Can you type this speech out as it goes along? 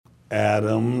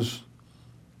Adams,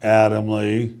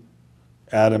 Adamley,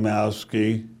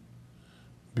 Adamowski,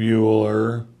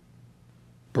 Bueller,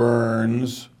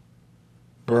 Burns,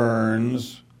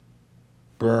 Burns,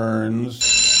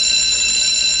 Burns.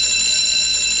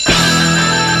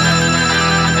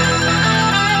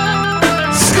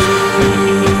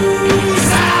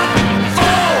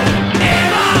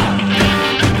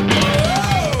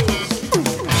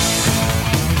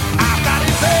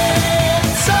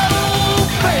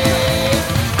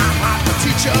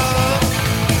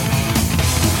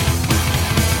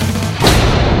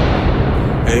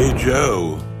 Hey,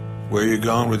 Joe, where you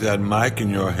going with that mic in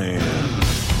your hand?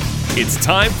 It's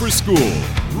time for school,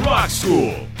 Rock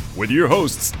School, with your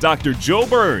hosts, Dr. Joe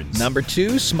Burns. Number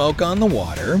 2, Smoke on the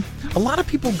Water. A lot of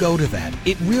people go to that.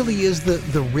 It really is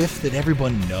the riff that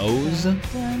everyone knows.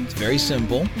 It's very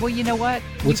simple. Well, you know what?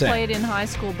 What's you that? play it in high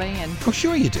school band. Oh,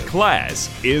 sure you do. Class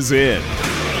is in.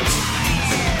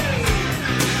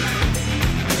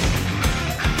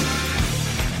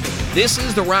 This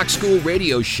is the Rock School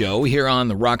Radio Show here on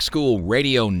the Rock School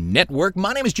Radio Network.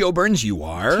 My name is Joe Burns. You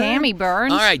are? Tammy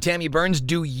Burns. All right, Tammy Burns,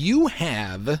 do you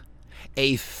have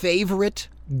a favorite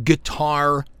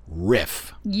guitar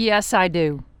riff? Yes, I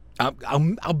do.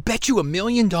 I'll bet you $1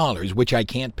 million, which I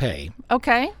can't pay,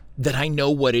 Okay. that I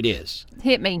know what it is.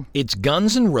 Hit me. It's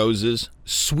Guns N' Roses'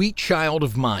 Sweet Child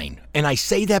of Mine. And I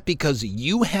say that because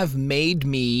you have made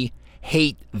me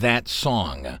hate that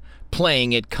song,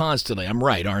 playing it constantly. I'm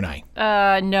right, aren't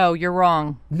I? No, you're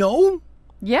wrong. No?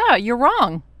 Yeah, you're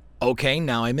wrong. Okay,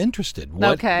 now I'm interested.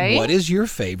 Okay. What is your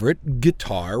favorite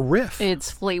guitar riff?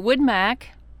 It's Fleetwood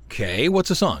Mac. Okay, what's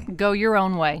the song? Go Your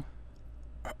Own Way.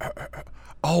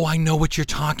 Oh, I know what you're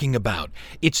talking about.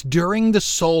 It's during the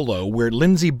solo where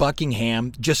Lindsey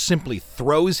Buckingham just simply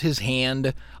throws his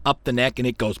hand up the neck and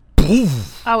it goes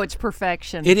poof. Oh, it's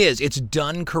perfection. It is. It's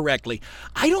done correctly.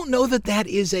 I don't know that that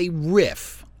is a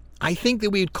riff. I think that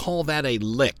we'd call that a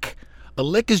lick. A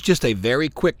lick is just a very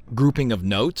quick grouping of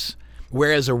notes,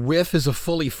 whereas a riff is a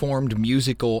fully formed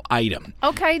musical item.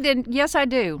 Okay, then yes, I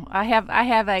do. I have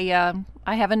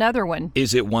another one.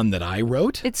 Is it one that I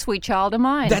wrote? It's Sweet Child of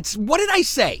Mine. What did I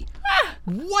say?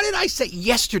 What did I say?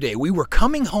 Yesterday, we were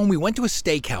coming home. We went to a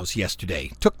steakhouse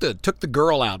yesterday. Took the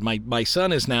girl out. My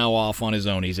son is now off on his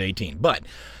own. He's 18. But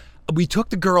we took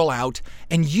the girl out,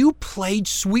 and you played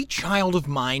Sweet Child of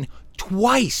Mine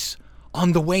twice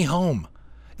on the way home.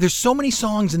 There's so many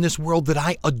songs in this world that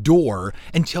I adore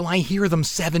until I hear them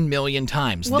 7 million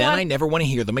times. Well, then I never want to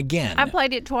hear them again. I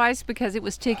played it twice because it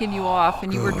was ticking you off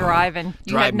and you were driving.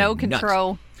 You Drive had no me nuts.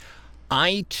 control.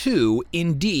 I, too,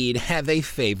 indeed have a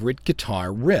favorite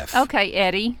guitar riff. Okay,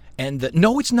 Eddie. And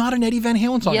no, it's not an Eddie Van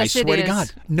Halen song. Yes, I swear it to God.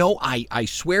 is. No, I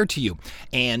swear to you.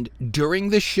 And during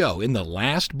the show, in the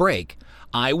last break,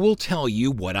 I will tell you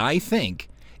what I think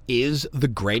is the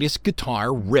greatest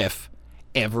guitar riff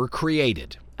ever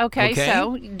created. Okay,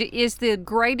 so is the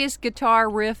greatest guitar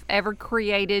riff ever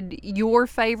created your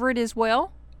favorite as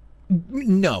well?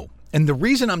 No. And the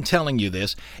reason I'm telling you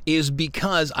this is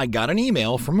because I got an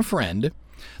email from a friend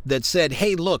that said,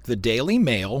 hey, look, the Daily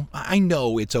Mail, I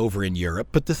know it's over in Europe,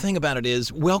 but the thing about it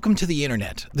is, welcome to the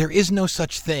internet. There is no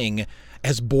such thing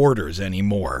as borders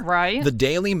anymore. Right. The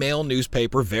Daily Mail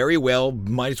newspaper very well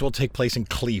might as well take place in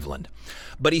Cleveland.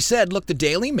 But he said, look, the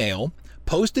Daily Mail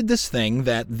posted this thing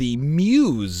that the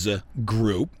Muse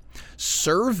group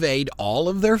surveyed all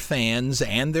of their fans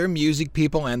and their music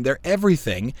people and their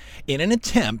everything in an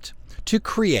attempt to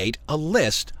create a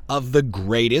list of the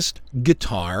greatest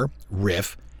guitar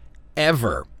riff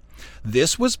ever.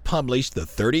 This was published the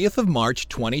 30th of March,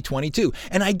 2022.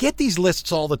 And I get these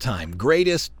lists all the time.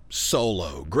 Greatest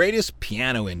solo, greatest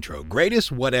piano intro,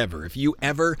 greatest whatever. If you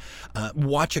ever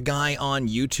watch a guy on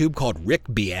YouTube called Rick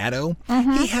Beato,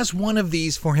 he has one of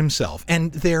these for himself.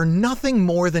 And they're nothing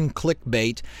more than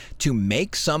clickbait to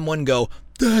make someone go,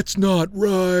 that's not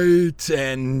right,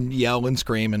 and yell and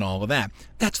scream and all of that.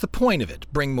 That's the point of it.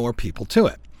 Bring more people to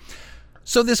it.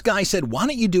 So this guy said, why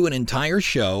don't you do an entire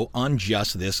show on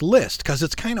just this list? Because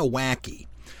it's kind of wacky.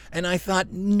 And I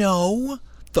thought, no,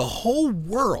 the whole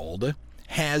world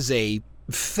has a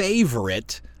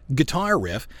favorite guitar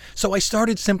riff. So I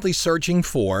started simply searching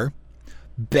for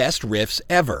best riffs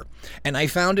ever. And I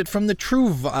found it from the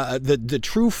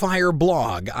True Fire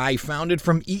blog. I found it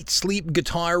from Eat, Sleep,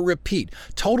 Guitar, Repeat,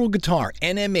 Total Guitar,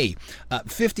 NME,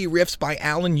 50 Riffs by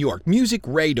Alan York, Music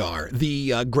Radar,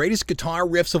 the greatest guitar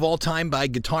riffs of all time by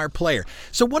Guitar Player.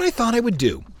 So what I thought I would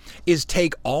do is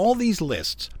take all these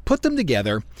lists, put them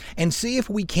together, and see if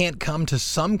we can't come to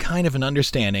some kind of an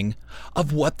understanding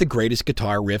of what the greatest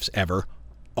guitar riffs ever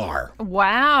are.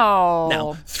 Wow.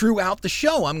 Now, throughout the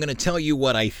show, I'm going to tell you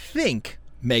what I think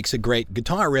makes a great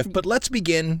guitar riff, but let's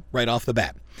begin right off the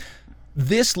bat.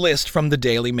 This list from the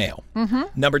Daily Mail.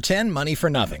 Number 10, Money for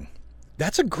Nothing.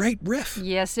 That's a great riff.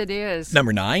 Yes, it is.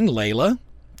 Number 9, Layla.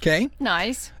 Okay.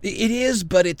 Nice. It is,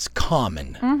 but it's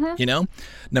common, you know?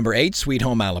 Number 8, Sweet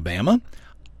Home Alabama.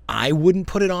 I wouldn't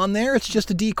put it on there. It's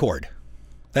just a D chord.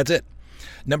 That's it.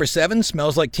 Number 7,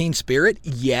 Smells Like Teen Spirit.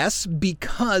 Yes,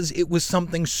 because it was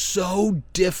something so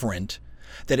different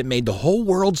that it made the whole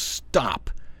world stop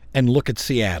and look at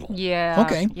Seattle. Yeah.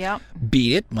 Okay. Yep.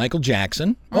 Beat It, Michael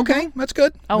Jackson. Okay, that's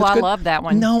good. Oh, That's I good. love that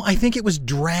one. No, I think it was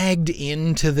dragged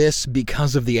into this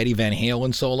because of the Eddie Van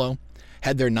Halen solo.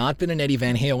 Had there not been an Eddie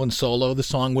Van Halen solo, the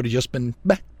song would have just been,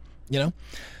 bah, you know.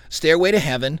 Stairway to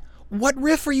Heaven. What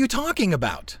riff are you talking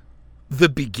about? The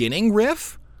beginning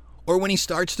riff? Or when he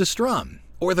starts to strum?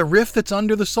 Or the riff that's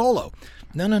under the solo?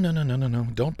 No.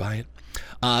 Don't buy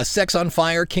it. Sex on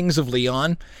Fire, Kings of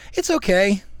Leon. It's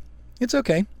okay. It's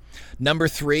okay. Number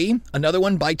 3, another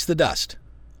one, Bites the Dust.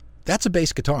 That's a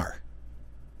bass guitar.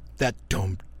 That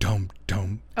dum dum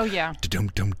dum. Oh, yeah. Dum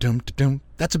dum dum dum.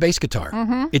 That's a bass guitar.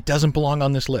 It doesn't belong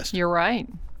on this list. You're right.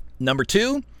 Number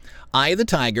 2, Eye of the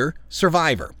Tiger,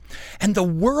 Survivor. And the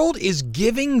world is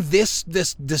giving this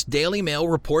Daily Mail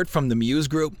report from the Muse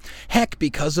Group heck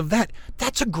because of that.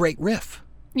 That's a great riff.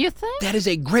 You think? That is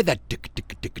a great, that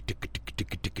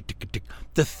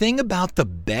the thing about the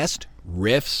best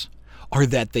riffs are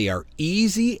that they are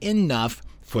easy enough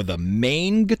for the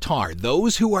main guitar,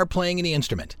 those who are playing the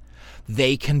instrument,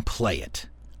 they can play it.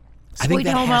 I think Sweet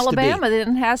that Home has Alabama to be.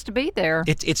 then has to be there.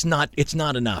 It's not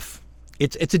enough.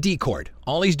 It's a D chord.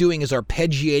 All he's doing is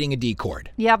arpeggiating a D chord.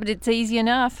 Yeah, but it's easy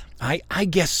enough. I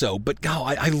guess so, but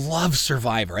I love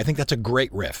Survivor. I think that's a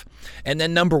great riff. And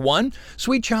then number 1,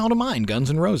 Sweet Child of Mine, Guns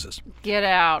N' Roses. Get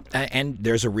out. And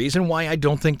there's a reason why I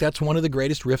don't think that's one of the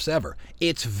greatest riffs ever.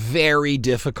 It's very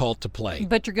difficult to play.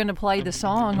 But you're going to play the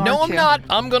song, aren't No, I'm you? not.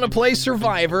 I'm going to play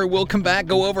Survivor. We'll come back,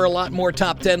 go over a lot more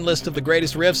top 10 list of the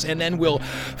greatest riffs, and then we'll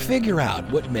figure out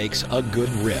what makes a good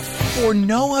riff. For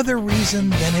no other reason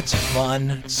than it's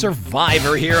fun.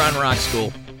 Survivor here on Rock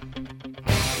School.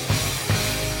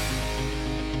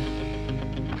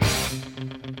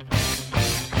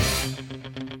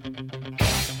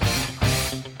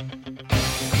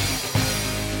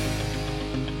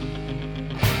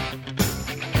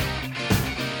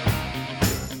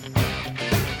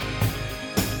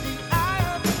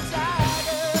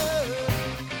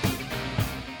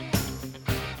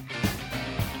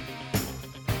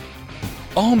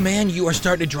 Oh man, you are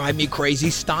starting to drive me crazy.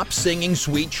 Stop singing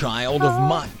Sweet Child of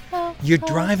Mine. You're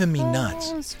driving me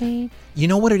nuts. Sweet. You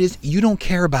know what it is? You don't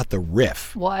care about the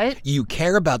riff. What? You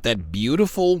care about that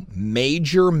beautiful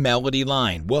major melody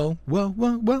line. Whoa, whoa,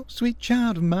 whoa, whoa, sweet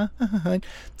child of mine.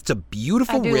 It's a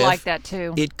beautiful I do riff. like that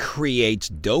too. It creates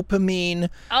dopamine,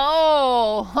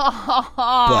 Oh.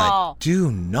 but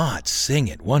do not sing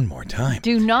it one more time.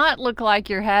 Do not look like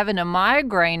you're having a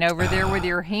migraine over there with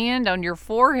your hand on your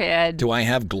forehead. Do I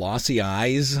have glossy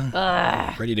eyes?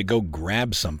 Ready to go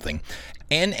grab something.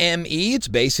 NME, it's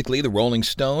basically the Rolling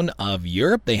Stone of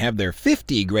Europe. They have their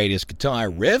 50 greatest guitar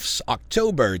riffs.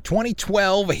 October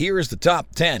 2012, here's the top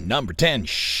 10. Number 10,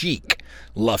 Chic,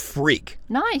 La Freak.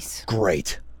 Nice.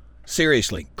 Great.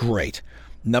 Seriously, great.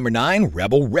 Number 9,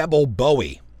 Rebel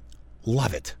Bowie.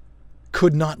 Love it.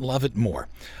 Could not love it more.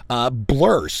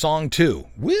 Blur, Song 2.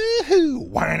 Woohoo!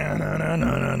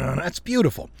 Wah-na-na-na-na-na-na. That's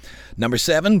beautiful. Number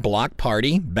 7, Block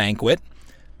Party, Banquet.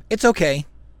 It's okay.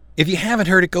 If you haven't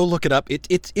heard it, go look it up.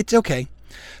 It's okay.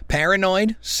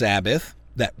 Paranoid, Sabbath.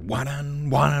 That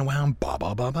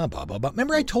ba-ba-ba-ba-ba-ba.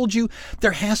 Remember I told you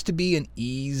there has to be an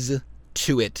ease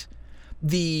to it.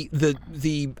 The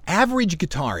average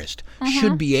guitarist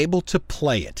should be able to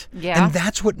play it. Yeah. And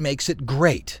that's what makes it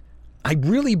great. I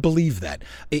really believe that.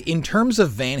 In terms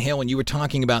of Van Halen, you were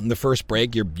talking about in the first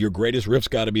break, your greatest riff's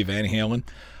got to be Van Halen.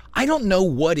 I don't know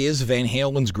what is Van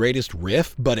Halen's greatest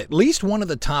riff, but at least one of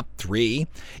the top 3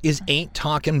 is Ain't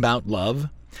Talkin' About Love.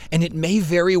 And it may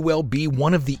very well be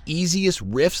one of the easiest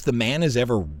riffs the man has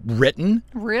ever written.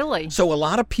 Really? So a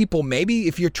lot of people, maybe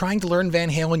if you're trying to learn Van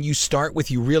Halen, you start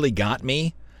with You Really Got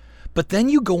Me. But then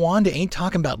you go on to Ain't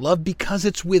Talkin' About Love because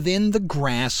it's within the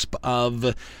grasp of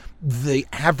the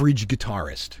average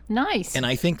guitarist. Nice. And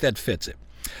I think that fits it.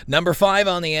 Number 5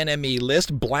 on the NME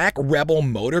list, Black Rebel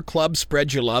Motor Club,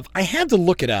 Spread Your Love. I had to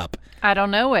look it up. I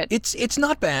don't know it. It's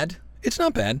not bad. It's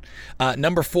not bad.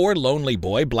 Number 4, Lonely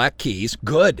Boy, Black Keys.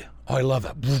 Good. Oh, I love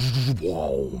it.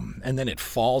 And then it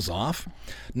falls off.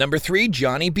 Number 3,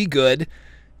 Johnny Be Good.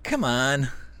 Come on.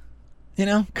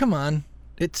 Come on.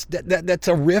 It's that's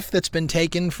a riff that's been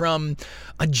taken from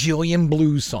a jillion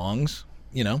blues songs.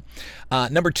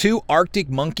 Number 2, Arctic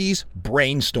Monkeys,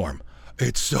 Brainstorm.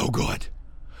 It's so good.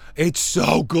 It's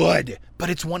so good. But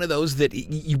it's one of those that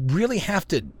you really have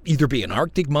to either be an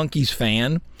Arctic Monkeys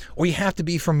fan or you have to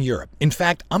be from Europe. In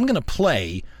fact, I'm going to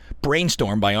play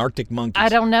Brainstorm by Arctic Monkeys. I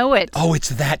don't know it. Oh, it's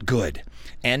that good.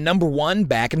 And number 1,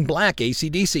 Back in Black,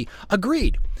 AC/DC.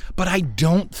 Agreed. But I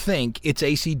don't think it's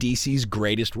AC/DC's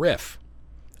greatest riff.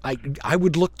 I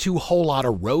would look to Whole Lotta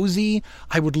Rosie.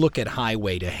 I would look at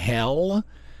Highway to Hell.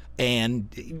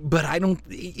 But I don't,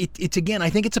 it's again, I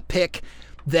think it's a pick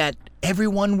that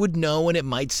everyone would know and it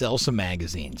might sell some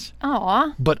magazines.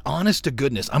 Aw. But honest to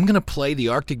goodness, I'm going to play the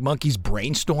Arctic Monkeys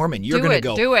Brainstorm and you're going to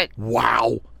go, do it.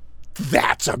 Wow,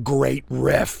 that's a great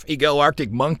riff. You go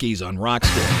Arctic Monkeys on Rock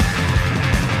School.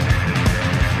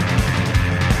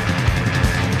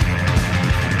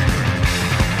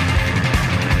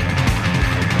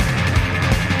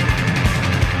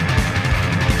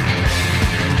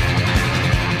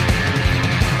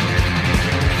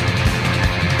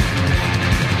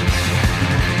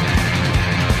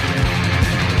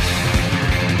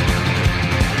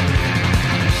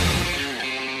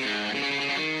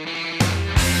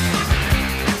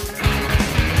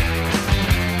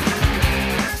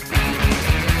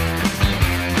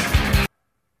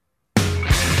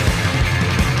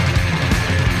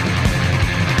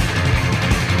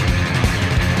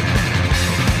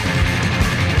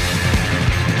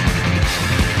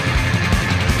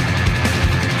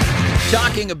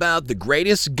 Talking about the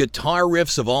greatest guitar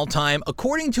riffs of all time,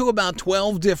 according to about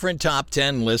 12 different top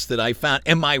 10 lists that I found.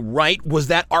 Am I right? Was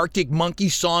that Arctic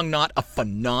Monkeys song not a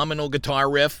phenomenal guitar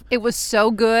riff? It was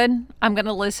so good. I'm going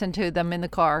to listen to them in the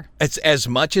car. It's as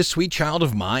much as Sweet Child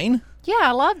of Mine? Yeah,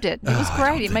 I loved it. It was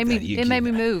great. It made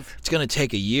me move. It's going to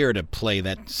take a year to play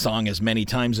that song as many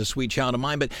times as Sweet Child of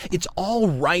Mine, but it's all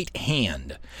right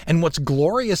hand. And what's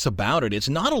glorious about it, it's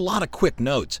not a lot of quick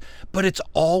notes, but it's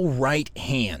all right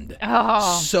hand.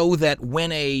 Oh. So that when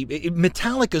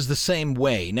Metallica's the same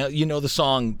way. Now, you know the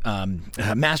song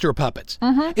Master of Puppets.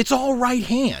 Mm-hmm. It's all right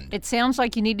hand. It sounds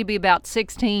like you need to be about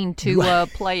 16 to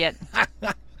play it.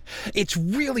 It's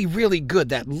really, really good.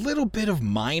 That little bit of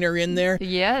minor in there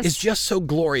is just so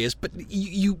glorious. But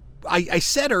I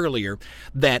said earlier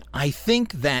that I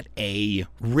think that a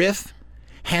riff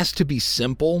has to be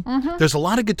simple. Mm-hmm. There's a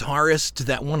lot of guitarists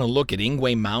that want to look at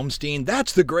Yngwie Malmsteen.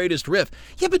 That's the greatest riff.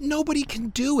 Yeah, but nobody can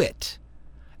do it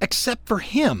except for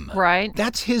him. Right.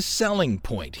 That's his selling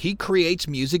point. He creates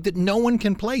music that no one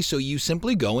can play, so you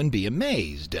simply go and be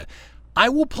amazed. I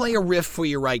will play a riff for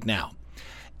you right now.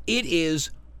 It is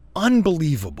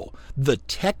unbelievable. The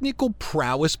technical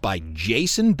prowess by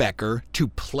Jason Becker to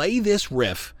play this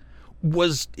riff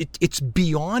it's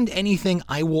beyond anything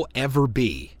I will ever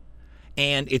be.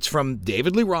 And it's from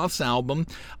David Lee Roth's album.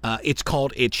 It's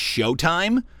called It's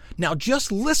Showtime. Now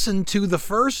just listen to the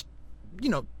first,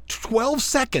 12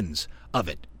 seconds of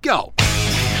it. Go.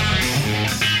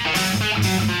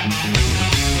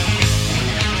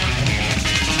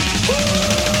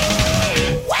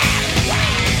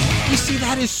 You see,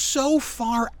 that is so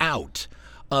far out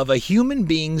of a human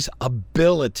being's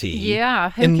ability.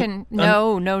 Yeah,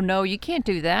 No, you can't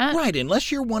do that. Right,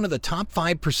 unless you're one of the top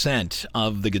 5%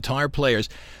 of the guitar players.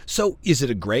 So, is it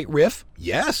a great riff?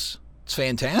 Yes, it's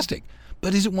fantastic.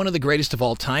 But is it one of the greatest of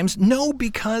all times? No,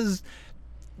 because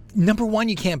number one,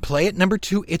 you can't play it. Number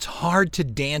two, it's hard to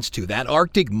dance to. That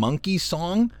Arctic Monkeys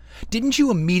song, didn't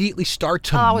you immediately start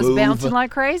to move? I was bouncing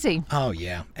like crazy. Oh,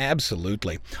 yeah,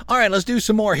 absolutely. All right, let's do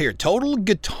some more here. Total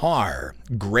Guitar,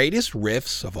 greatest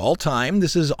riffs of all time.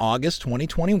 This is August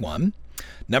 2021.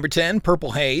 Number 10,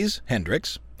 Purple Haze,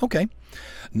 Hendrix. Okay.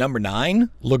 Number 9,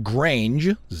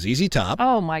 LaGrange, ZZ Top.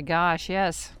 Oh, my gosh,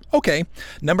 yes. Okay.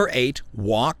 Number 8,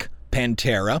 Walk,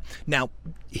 Pantera. Now,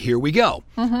 here we go.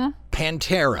 Mm-hmm.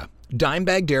 Pantera.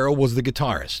 Dimebag Darrell was the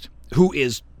guitarist, who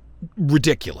is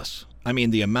ridiculous. I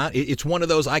mean, the amount, it's one of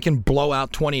those, I can blow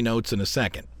out 20 notes in a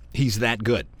second. He's that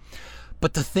good.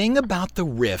 But the thing about the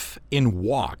riff in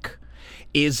Walk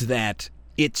is that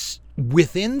it's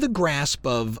within the grasp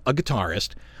of a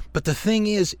guitarist, but the thing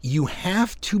is, you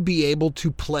have to be able to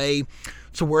play,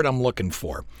 what's the word I'm looking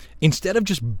for? Instead of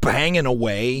just banging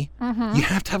away, you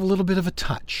have to have a little bit of a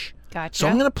touch. Gotcha. So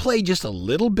I'm going to play just a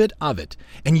little bit of it,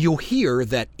 and you'll hear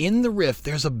that in the riff,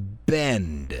 there's a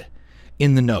bend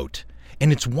in the note.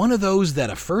 And it's one of those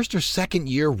that a first or second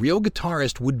year real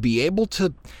guitarist would be able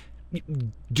to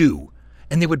do.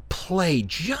 And they would play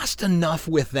just enough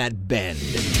with that bend.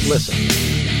 Listen.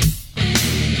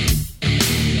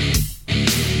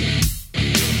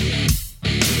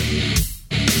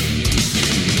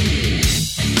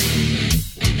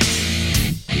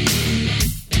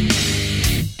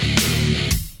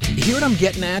 You hear what I'm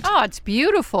getting at? Oh, it's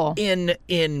beautiful.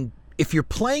 If you're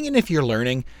playing and if you're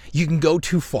learning, you can go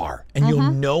too far, and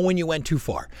you'll know when you went too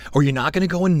far, or you're not going to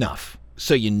go enough.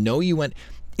 So you know you went.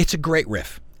 It's a great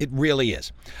riff. It really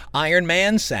is. Iron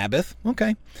Man, Sabbath.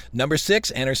 Okay. Number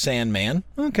 6, Enter Sandman.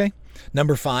 Okay.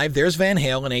 Number 5, there's Van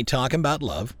Halen, Ain't Talking About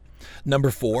Love. Number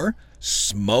 4,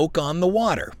 Smoke on the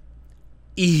Water.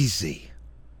 Easy.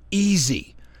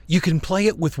 Easy. You can play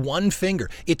it with one finger.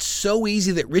 It's so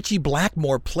easy that Richie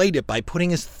Blackmore played it by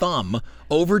putting his thumb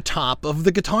over top of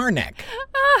the guitar neck.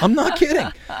 I'm not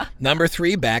kidding. Number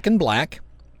 3, Back in Black.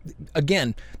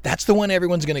 Again, that's the one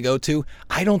everyone's going to go to.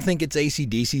 I don't think it's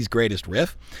AC/DC's greatest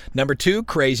riff. Number 2,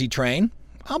 Crazy Train.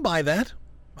 I'll buy that.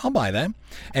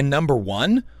 And number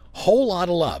 1, Whole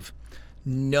Lotta Love.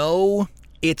 No,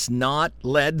 it's not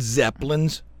Led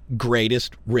Zeppelin's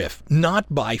greatest riff.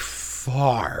 Not by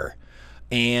far.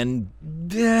 And,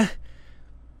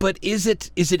 but is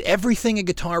it everything a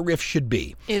guitar riff should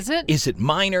be? Is it? Is it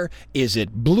minor? Is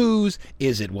it blues?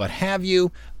 Is it what have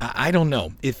you? I don't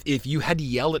know. If you had to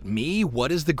yell at me,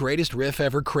 what is the greatest riff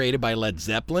ever created by Led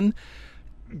Zeppelin?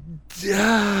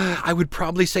 I would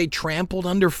probably say Trampled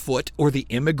Underfoot or the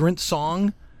Immigrant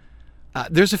Song.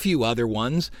 There's a few other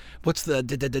ones. What's the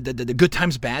Good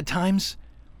Times, Bad Times?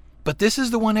 But this is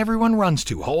the one everyone runs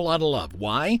to, Whole Lotta Love.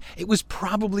 Why? It was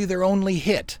probably their only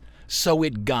hit, so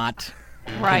it got,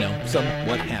 some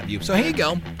what have you. So here you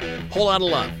go, Whole Lotta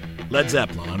Love, Led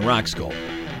Zeppelin on Rock School.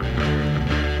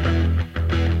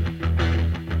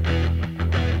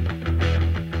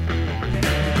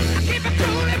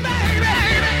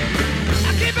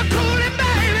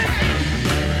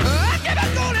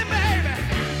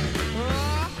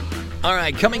 All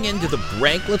right, coming into the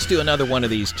break, let's do another one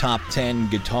of these top 10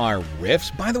 guitar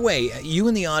riffs. By the way, you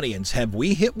in the audience, have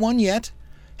we hit one yet?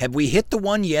 Have we hit the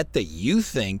one yet that you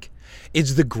think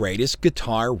is the greatest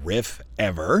guitar riff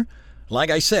ever? Like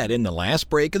I said, in the last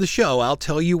break of the show, I'll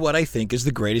tell you what I think is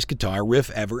the greatest guitar riff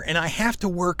ever, and I have to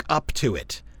work up to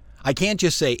it. I can't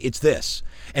just say, it's this,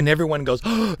 and everyone goes,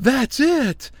 oh, that's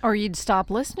it! Or you'd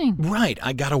stop listening. Right,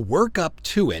 I gotta work up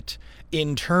to it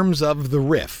in terms of the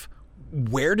riff.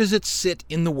 Where does it sit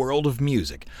in the world of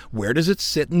music? Where does it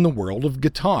sit in the world of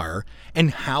guitar?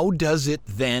 And how does it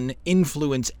then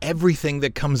influence everything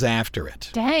that comes after it?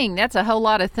 Dang, that's a whole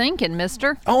lot of thinking,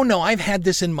 mister. Oh, no, I've had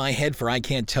this in my head for I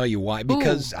can't tell you why,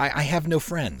 because I have no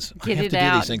friends. Get I have it to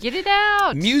out. do these things. Get it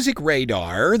out. Music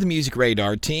Radar, the Music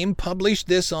Radar team, published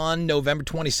this on November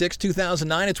 26,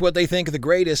 2009. It's what they think are the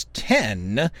greatest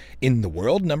 10 in the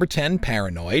world. Number 10,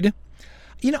 Paranoid.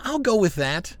 You know, I'll go with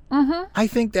that. Mm-hmm. I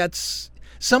think that's...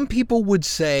 Some people would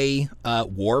say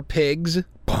War Pigs.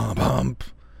 Bum-bum.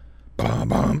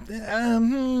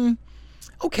 Bum-bum.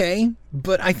 Okay,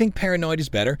 but I think Paranoid is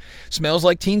better. Smells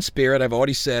Like Teen Spirit. I've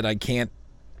already said I can't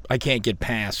get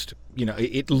past. You know,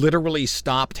 it literally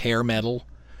stopped hair metal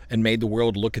and made the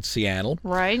world look at Seattle.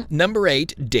 Right. Number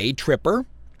 8, Day Tripper.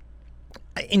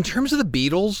 In terms of the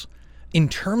Beatles, in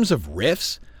terms of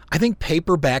riffs, I think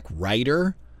Paperback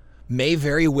Writer may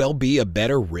very well be a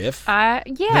better riff.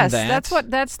 Yes, than that.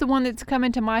 that's the one that's come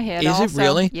into my head. Is also. it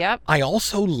really? Yep. I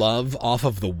also love off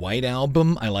of the White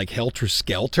Album. I like Helter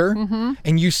Skelter. Mm-hmm.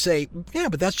 And you say, yeah,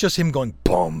 but that's just him going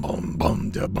bum bum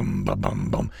bum da bum bum bum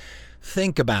bum.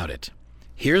 Think about it.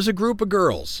 Here's a group of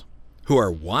girls who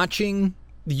are watching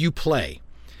you play,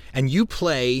 and you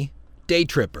play Day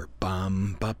Tripper.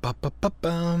 Bum ba ba ba ba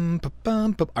bum ba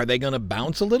bum. Are they going to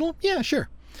bounce a little? Yeah, sure.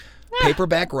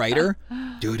 Paperback Writer.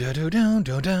 Do do do down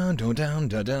do down do down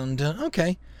do down do.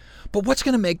 Okay, but what's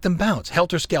going to make them bounce?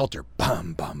 Helter Skelter.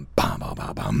 Bum bum bum bum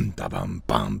bum bum bum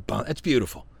bum bum. It's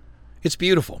beautiful. It's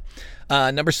beautiful.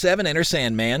 Number 7, Enter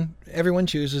Sandman. Everyone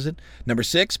chooses it. Number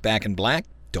 6, Back in Black.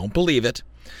 Don't believe it.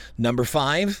 Number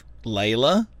 5,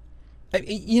 Layla.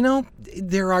 You know,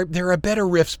 there are better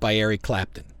riffs by Eric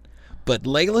Clapton, but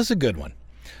Layla's a good one.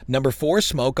 Number 4,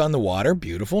 Smoke on the Water.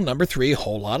 Beautiful. Number 3,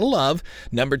 Whole Lotta Love.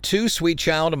 Number 2, Sweet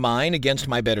Child of Mine, Against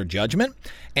My Better Judgment.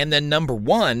 And then number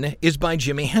 1 is by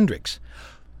Jimi Hendrix,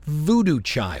 Voodoo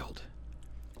Child.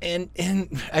 And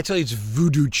actually it's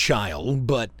Voodoo Child,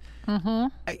 but I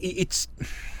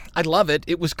love it.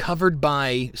 It was covered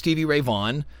by Stevie Ray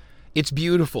Vaughan. It's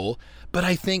beautiful, but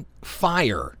I think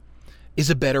Fire is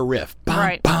a better riff. Bum,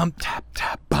 right. Bum, tap,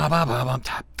 tap, ba, ba, ba, bum,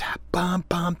 tap, tap, bum,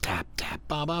 bum, tap, tap,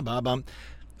 ba, ba, ba, bum.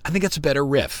 I think that's a better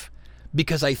riff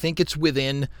because I think it's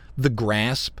within the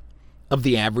grasp of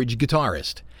the average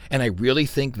guitarist, and I really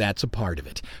think that's a part of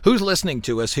it. Who's listening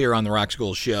to us here on the Rock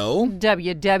School Show?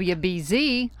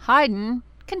 WWBZ, Hyden,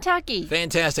 Kentucky.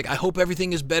 Fantastic. I hope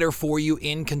everything is better for you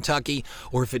in Kentucky,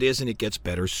 or if it isn't, it gets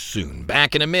better soon.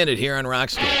 Back in a minute here on Rock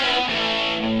School.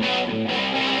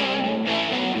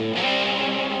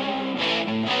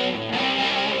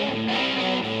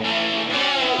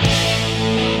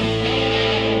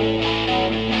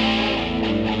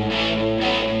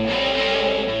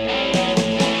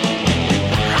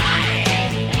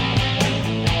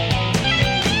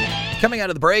 Coming out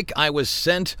of the break, I was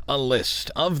sent a list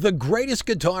of the greatest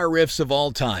guitar riffs of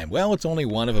all time. Well, it's only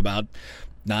one of about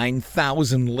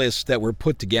 9,000 lists that were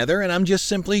put together, and I'm just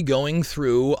simply going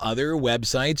through other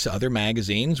websites, other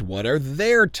magazines, what are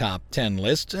their top 10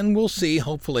 lists, and we'll see,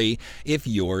 hopefully, if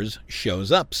yours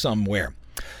shows up somewhere.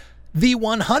 The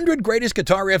 100 Greatest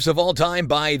Guitar Riffs of All Time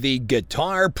by the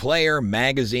Guitar Player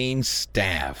magazine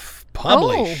staff.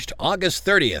 Published August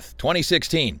 30th,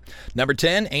 2016. Number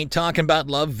 10, Ain't Talking About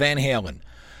Love, Van Halen.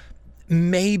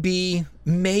 Maybe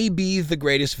the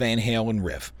greatest Van Halen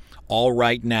riff. All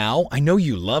Right Now. I know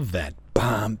you love that.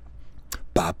 Bum,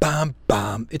 ba, bum,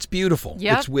 bum. It's beautiful.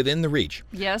 Yep. It's within the reach.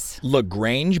 Yes.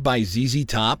 LaGrange by ZZ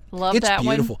Top. Love it's that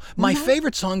one. beautiful. My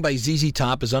favorite song by ZZ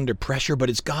Top is Under Pressure, but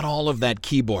it's got all of that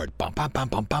keyboard. Bum, bum, bum,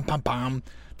 bum, bum, bum, bum.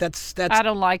 That's I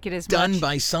don't like it as done much.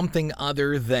 by something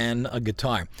other than a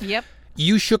guitar. Yep.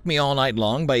 You Shook Me All Night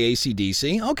Long by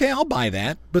AC/DC. Okay, I'll buy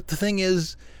that. But the thing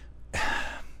is,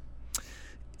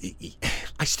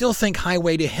 I still think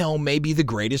Highway to Hell may be the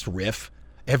greatest riff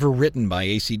ever written by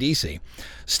AC/DC.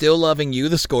 Still Loving You,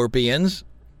 the Scorpions.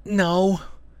 No.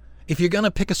 If you're going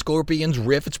to pick a Scorpions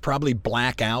riff, it's probably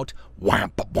Blackout.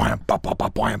 Wham, wham, wham,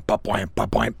 wham,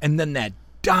 wham, and then that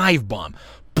dive bomb.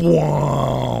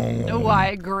 Oh, I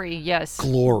agree. Yes.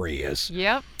 Glorious.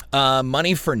 Yep.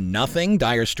 Money for Nothing,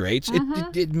 Dire Straits.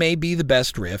 It may be the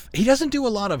best riff. He doesn't do a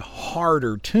lot of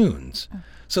harder tunes,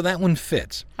 so that one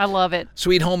fits. I love it.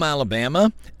 Sweet Home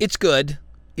Alabama, it's good.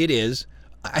 It is.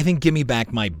 I think Gimme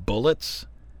Back My Bullets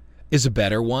is a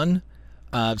better one.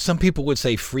 Some people would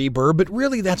say Freebird, but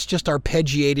really that's just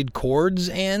arpeggiated chords,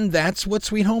 and that's what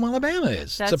Sweet Home Alabama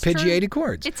is. That's it's arpeggiated true.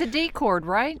 chords. It's a D chord,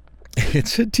 right?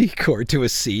 It's a D chord to a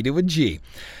C to a G.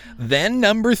 Then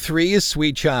number 3 is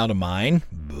Sweet Child of Mine.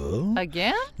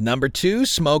 Again? Number 2,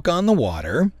 Smoke on the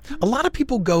Water. A lot of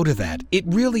people go to that. It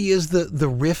really is the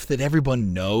riff that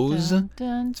everyone knows. Dun,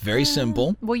 dun, It's very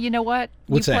simple. Well, you know what?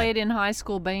 What's you that? played in high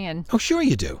school band. Oh, sure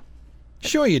you do.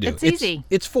 Sure you do. It's easy.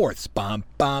 It's fourths. Bum,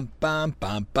 bum, bum,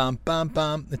 bum, bum, bum,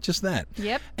 bum. It's just that.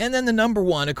 Yep. And then the number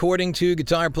 1, according to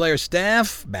Guitar Player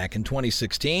staff, back in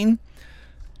 2016,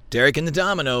 Derek and the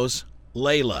Dominoes,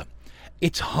 Layla.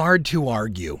 It's hard to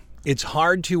argue. It's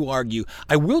hard to argue.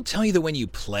 I will tell you that when you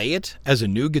play it as a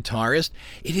new guitarist,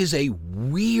 it is a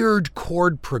weird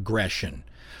chord progression.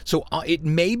 So it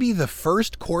may be the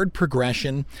first chord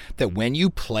progression that when you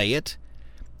play it,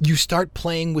 you start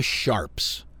playing with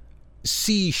sharps.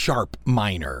 C sharp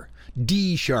minor,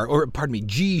 G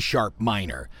sharp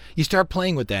minor. You start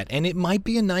playing with that, and it might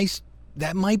be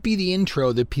that might be the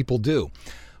intro that people do.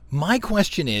 My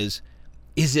question is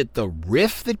it the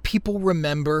riff that people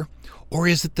remember, or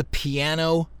is it the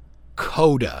piano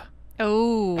coda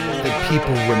Oh. that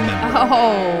people remember?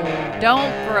 Oh, don't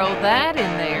throw that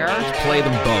in there. Let's play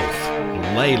them both.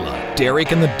 Layla,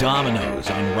 Derek and the Dominoes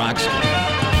on Rock School.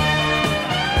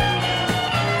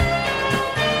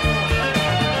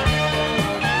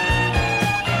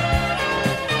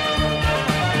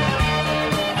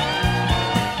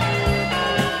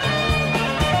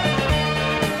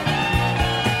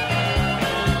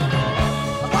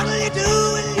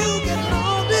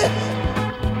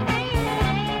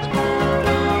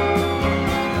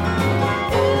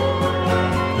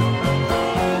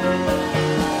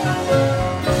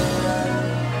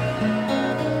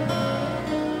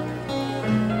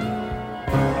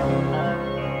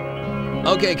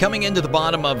 Okay, coming into the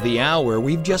bottom of the hour,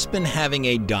 we've just been having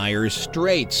a Dire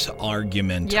Straits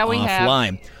argument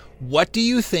offline. What do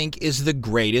you think is the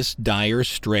greatest Dire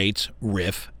Straits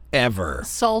riff ever?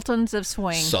 Sultans of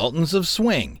Swing. Sultans of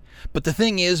Swing. But the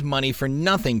thing is, Money for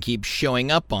Nothing keeps showing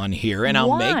up on here, and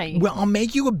Why? I'll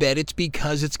make you a bet it's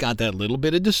because it's got that little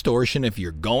bit of distortion. If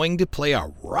you're going to play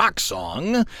a rock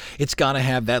song, it's got to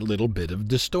have that little bit of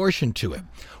distortion to it.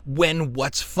 When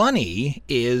what's funny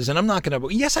is, and I'm not going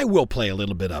to, yes, I will play a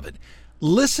little bit of it.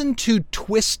 Listen to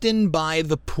Twistin' by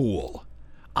the Pool.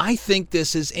 I think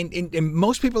this is, and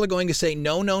most people are going to say,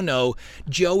 no,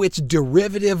 Joe, it's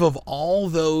derivative of all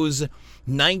those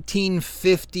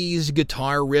 1950s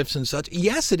guitar riffs and such.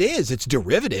 Yes, it is. It's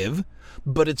derivative,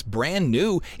 but it's brand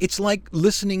new. It's like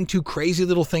listening to Crazy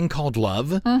Little Thing Called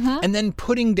Love and then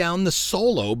putting down the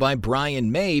solo by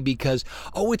Brian May because,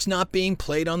 it's not being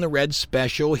played on the Red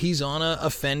Special. He's on a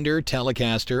Fender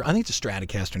Telecaster. I think it's a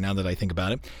Stratocaster now that I think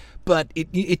about it. But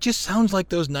it just sounds like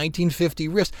those 1950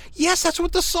 riffs. Yes, that's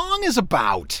what the song is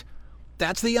about.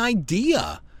 That's the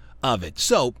idea of it.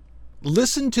 So,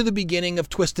 listen to the beginning of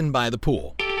Twistin' by the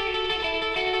Pool.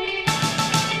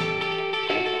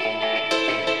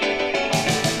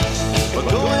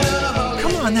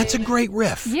 Come on, that's a great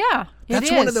riff. Yeah,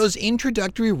 That's one of those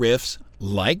introductory riffs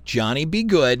like Johnny B.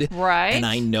 Good. Right. And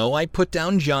I know I put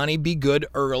down Johnny B. Good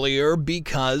earlier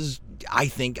because I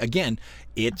think, again,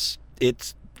 it's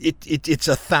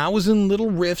 1,000 little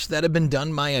riffs that have been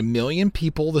done by a million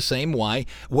people the same way.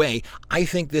 I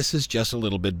think this is just a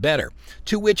little bit better,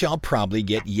 to which I'll probably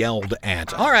get yelled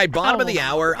at. All right, bottom of the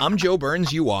hour. I'm Joe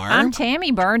Burns. You are? I'm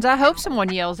Tammy Burns. I hope someone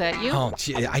yells at you. Oh,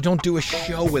 gee, I don't do a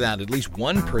show without at least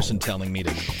one person telling me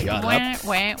to shut up.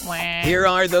 Wah, wah. Here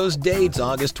are those dates,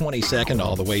 August 22nd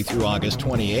all the way through August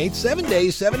 28th. 7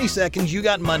 days, 70 seconds. You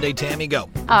got Monday, Tammy. Go.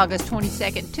 August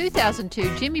 22nd,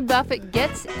 2002, Jimmy Buffett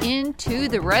gets into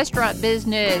the restaurant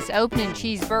business, opening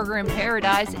Cheeseburger in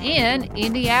Paradise in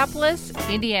Indianapolis,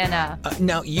 Indiana.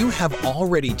 Now, you have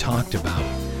already talked about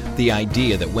the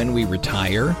idea that when we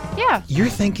retire, Yeah, you're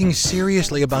thinking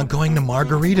seriously about going to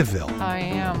Margaritaville. I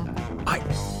am.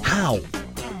 How?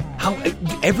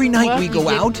 Every night Well, we go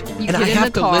out you and I get in have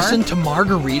the to car. listen to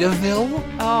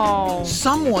Margaritaville? Oh,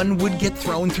 Someone would get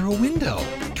thrown through a window.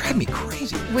 Drive me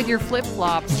crazy. with your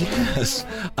flip-flops. Yes.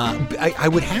 I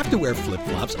would have to wear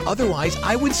flip-flops. Otherwise,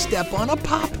 I would step on a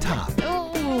pop-top.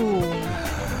 Ooh.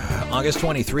 August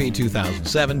 23,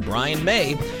 2007, Brian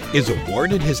May is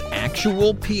awarded his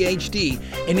actual PhD,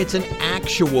 and it's an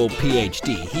actual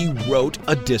PhD. He wrote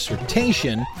a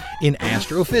dissertation in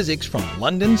astrophysics from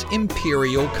London's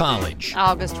Imperial College.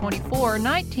 August 24,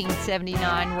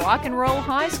 1979, Rock and Roll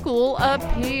High School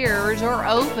appears or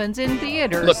opens in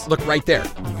theaters. Look right there.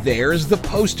 There's the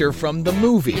poster from the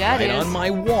movie Yeah, it right is. on my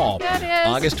wall. Yeah, it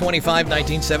is. August 25,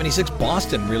 1976,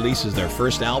 Boston releases their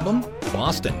first album,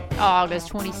 Boston. August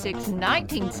 26,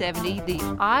 1970,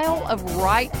 the Isle of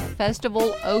Wight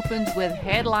Festival opens with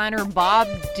headliner Bob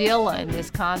Dylan. This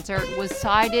concert was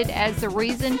cited as the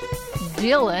reason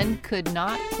Dylan could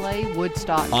not play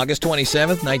Woodstock. August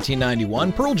 27th,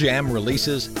 1991, Pearl Jam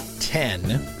releases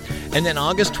 10. And then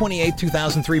August 28,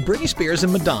 2003, Britney Spears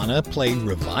and Madonna played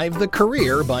Revive the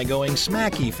Career by going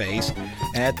smacky face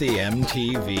at the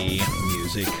MTV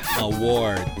Music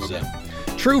Awards.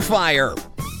 True Fire.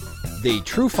 The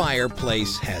True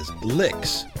Fireplace has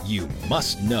licks you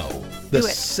must know. The Do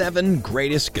it. 7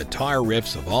 greatest guitar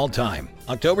riffs of all time.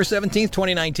 October 17th,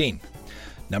 2019.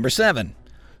 Number 7,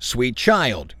 Sweet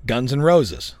Child, Guns N'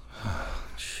 Roses.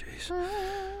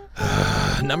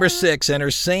 Number 6,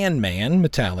 Enter Sandman,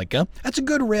 Metallica. That's a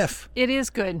good riff. It is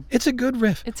good. It's a good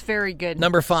riff. It's very good.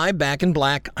 Number 5, Back in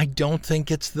Black. I don't think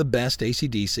it's the best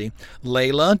AC/DC.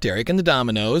 Layla, Derek and the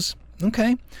Dominoes.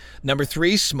 Okay. Number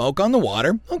 3, Smoke on the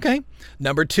Water. Okay.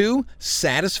 Number 2,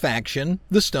 Satisfaction,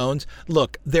 The Stones.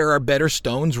 Look, there are better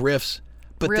Stones riffs,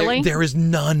 but Really? there is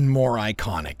none more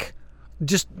iconic.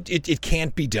 Just, it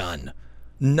can't be done.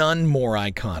 None more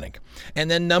iconic. And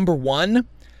then number 1,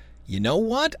 you know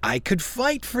what? I could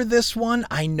fight for this one.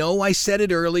 I know I said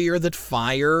it earlier that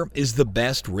Fire is the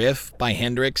best riff by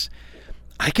Hendrix.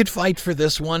 I could fight for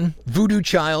this one. Voodoo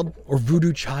Child or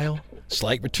Voodoo Child.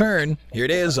 Slight Return. Here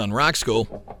it is on Rock School.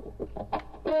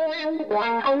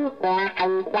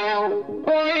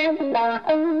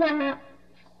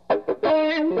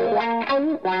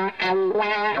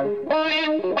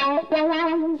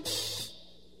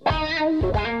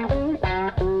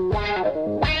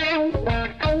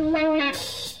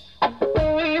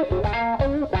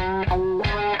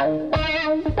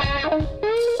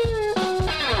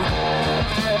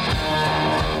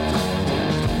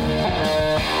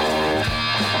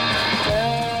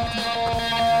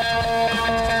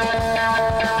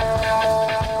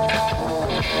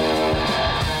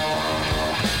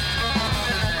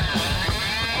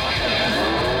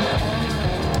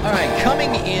 All right,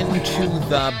 coming into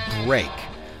the break,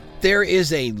 there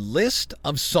is a list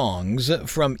of songs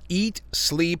from Eat,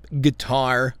 Sleep,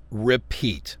 Guitar,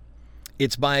 Repeat.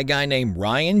 It's by a guy named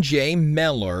Ryan J.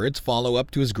 Meller. It's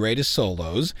follow-up to his greatest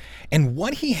solos. And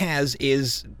what he has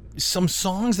is some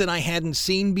songs that I hadn't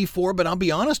seen before, but I'll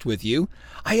be honest with you,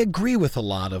 I agree with a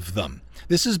lot of them.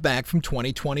 This is back from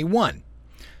 2021.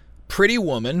 Pretty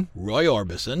Woman, Roy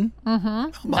Orbison.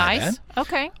 I'll buy Nice. that.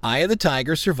 Okay. Eye of the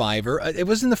Tiger, Survivor. It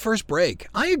was in the first break.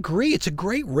 I agree. It's a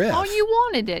great riff. Oh, you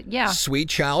wanted it. Yeah. Sweet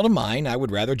Child of Mine. I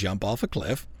would rather jump off a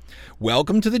cliff.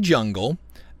 Welcome to the Jungle.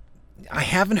 I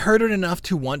haven't heard it enough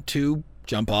to want to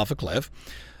jump off a cliff.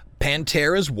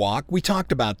 Pantera's Walk. We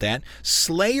talked about that.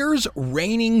 Slayer's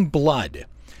Raining Blood.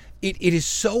 It is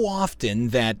so often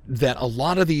that a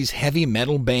lot of these heavy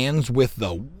metal bands with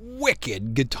the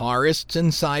wicked guitarists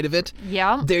inside of it,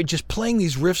 Yeah. they're just playing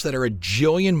these riffs that are a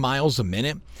jillion miles a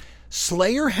minute.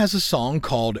 Slayer has a song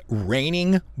called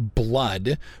Raining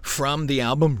Blood from the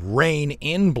album Rain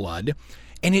in Blood,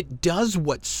 and it does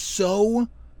what so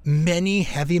many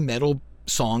heavy metal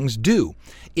songs do.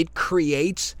 It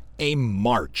creates a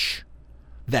march.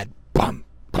 That bum,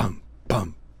 bum,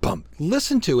 bum, bum.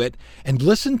 Listen to it and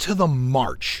listen to the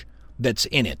march that's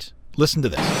in it. Listen to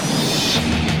this.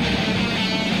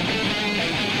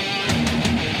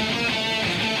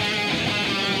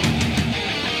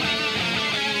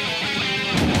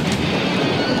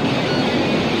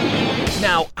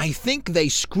 Now, I think they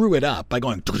screw it up by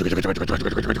going,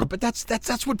 but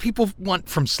that's what people want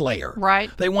from Slayer.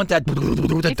 Right. They want that double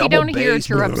bass. If you don't hear it,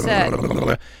 you're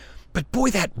upset. But boy,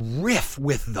 that riff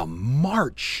with the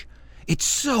march, it's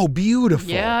so beautiful.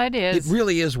 Yeah, it is. It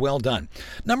really is well done.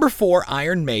 Number 4,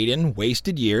 Iron Maiden,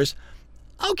 Wasted Years.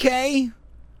 Okay.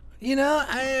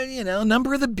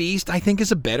 Number of the Beast, I think,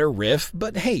 is a better riff,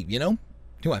 but hey,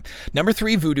 Number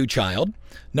 3, Voodoo Child.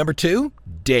 Number 2,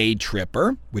 Day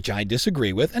Tripper, which I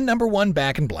disagree with. And number 1,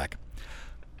 Back in Black.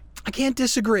 I can't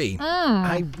disagree.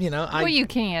 Well, you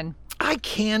can. I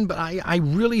can, but I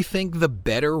really think the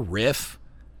better riff,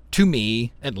 to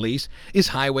me at least, is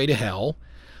Highway to Hell.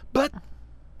 But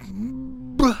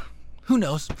who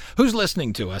knows? Who's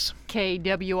listening to us?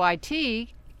 KWIT,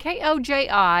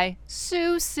 KOJI,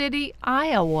 Sioux City,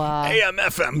 Iowa.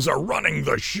 AM/FMs are running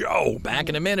the show. Back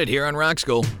in a minute here on Rock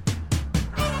School.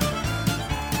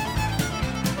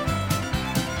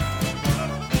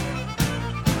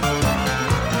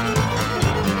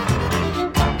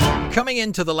 Coming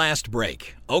into the last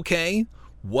break. Okay,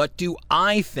 what do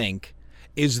I think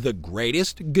is the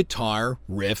greatest guitar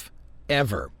riff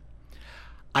ever?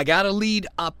 I gotta lead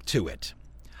up to it.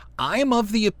 I am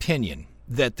of the opinion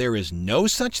that there is no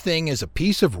such thing as a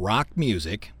piece of rock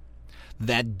music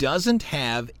that doesn't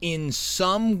have in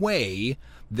some way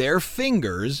their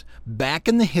fingers back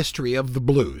in the history of the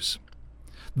blues.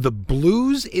 The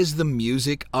blues is the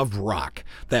music of rock,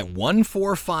 that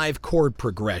 1-4-5 chord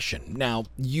progression. Now,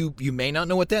 you may not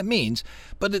know what that means,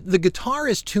 but the guitar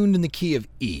is tuned in the key of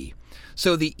E.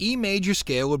 So the E major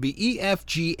scale would be E, F,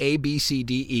 G, A, B, C,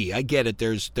 D, E. I get it,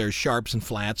 there's sharps and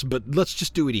flats, but let's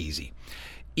just do it easy.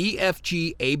 E, F,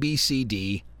 G, A, B, C,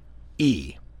 D,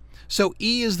 E. So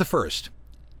E is the first.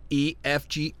 E, F,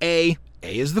 G, A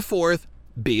is the fourth,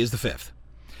 B is the fifth.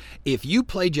 If you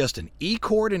play just an E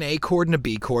chord, an A chord, and a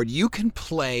B chord, you can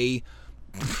play,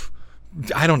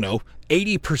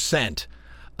 80%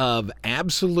 of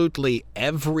absolutely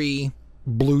every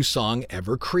blues song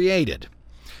ever created.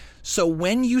 So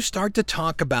when you start to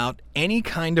talk about any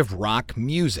kind of rock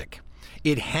music,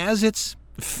 it has its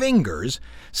fingers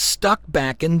stuck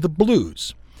back in the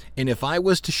blues. And if I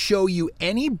was to show you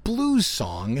any blues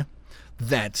song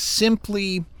that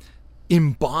simply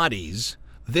embodies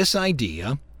this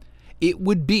idea, it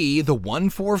would be the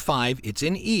 1-4-5, it's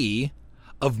in E,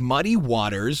 of Muddy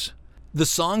Waters. The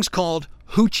song's called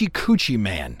Hoochie Coochie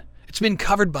Man. It's been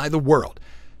covered by the world.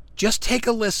 Just take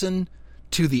a listen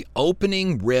to the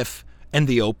opening riff and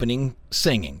the opening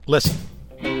singing. Listen.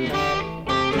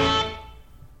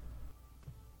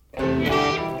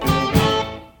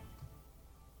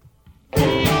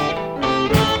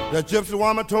 The gypsy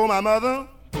woman told my mother.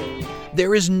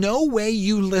 There is no way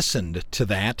you listened to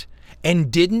that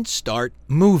and didn't start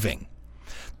moving.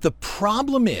 The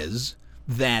problem is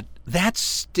that that's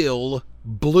still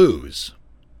blues.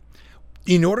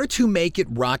 In order to make it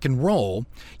rock and roll,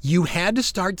 you had to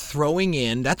start throwing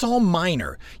in, that's all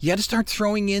minor, you had to start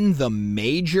throwing in the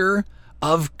major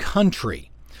of country.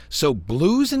 So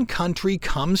blues and country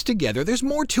comes together. There's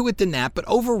more to it than that, but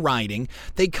overriding,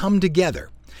 they come together.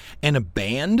 And a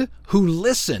band who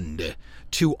listened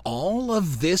to all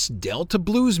of this Delta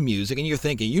blues music, and you're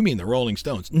thinking, you mean the Rolling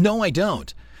Stones? No, I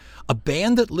don't. A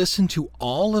band that listened to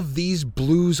all of these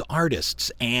blues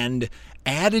artists and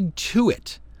added to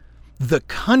it the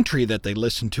country that they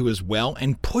listened to as well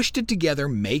and pushed it together,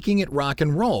 making it rock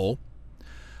and roll,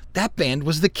 that band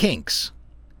was the Kinks.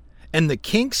 And the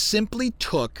Kinks simply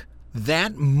took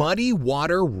that Muddy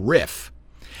Water riff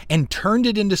and turned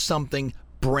it into something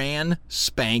brand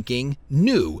spanking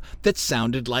new that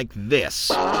sounded like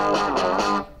this.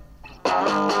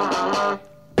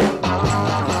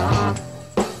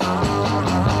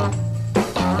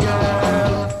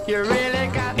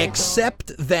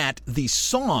 Except that the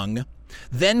song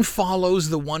then follows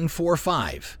the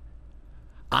 1-4-5.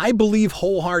 I believe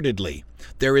wholeheartedly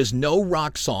there is no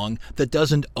rock song that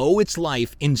doesn't owe its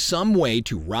life in some way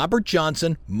to Robert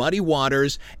Johnson, Muddy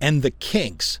Waters, and the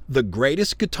Kinks. The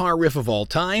greatest guitar riff of all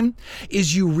time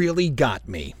is You Really Got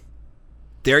Me.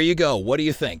 There you go. What do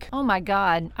you think? Oh my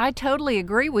God, I totally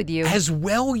agree with you. As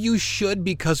well you should,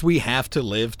 because we have to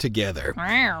live together.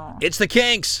 It's the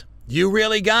Kinks. You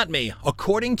Really Got Me,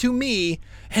 according to me,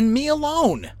 and me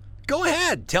alone. Go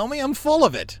ahead, tell me I'm full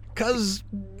of it, because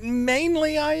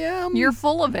mainly I am. You're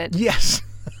full of it. Yes.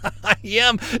 I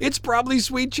am. It's probably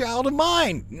Sweet Child of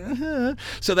Mine.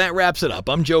 So that wraps it up.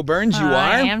 I'm Joe Burns. You are?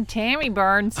 I am Tammy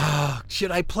Burns.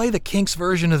 Should I play the Kinks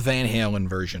version or the Van Halen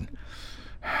version?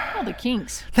 Oh, the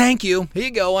Kinks. Thank you. Here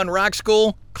you go on Rock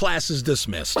School. Class is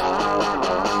dismissed.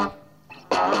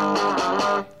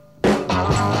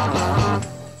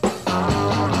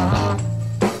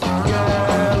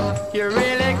 You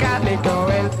really got me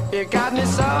going. You got me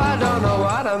so